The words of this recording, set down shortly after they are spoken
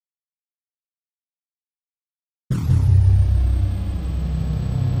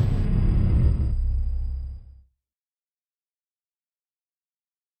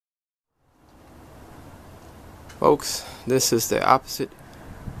Folks, this is the opposite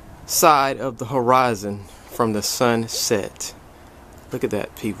side of the horizon from the sunset. Look at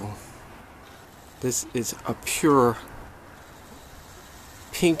that, people. This is a pure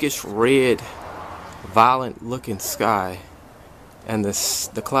pinkish red, violent looking sky, and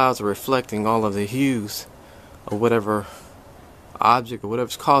the clouds are reflecting all of the hues of whatever object or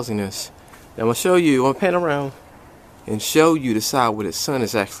whatever's causing this. Now I'm going to show you, I'm going to pan around and show you the side where the sun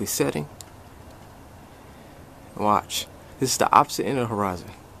is actually setting. Watch. This is the opposite end of the horizon.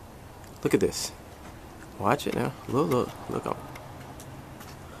 Look at this. Watch it now. Look up.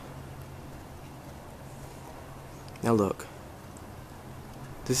 Now look.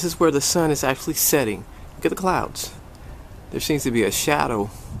 This is where the sun is actually setting. Look at the clouds. There seems to be a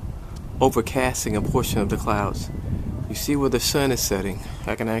shadow overcasting a portion of the clouds. You see where the sun is setting.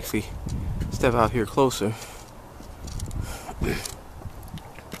 I can actually step out here closer.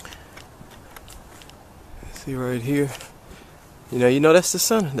 See right here. You know that's the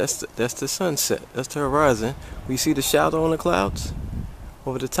sun. That's the sunset. That's the horizon. We see the shadow on the clouds.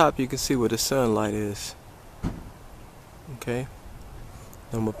 Over the top, you can see where the sunlight is. Okay.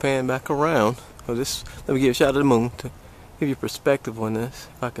 I'm gonna pan back around. Let me give a shot of the moon to give you perspective on this.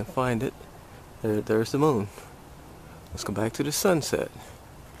 If I can find it. There's the moon. Let's go back to the sunset.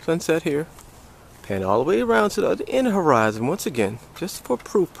 Sunset here. Pan all the way around to the other end of the horizon once again, just for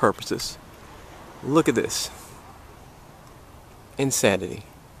proof purposes. Look at this. Insanity.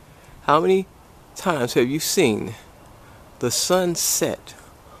 How many times have you seen the sun set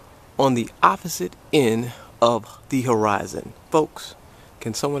on the opposite end of the horizon? Folks,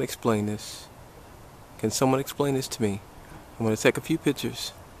 can someone explain this? Can someone explain this to me? I'm going to take a few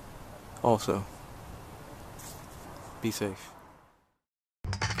pictures. Also, be safe.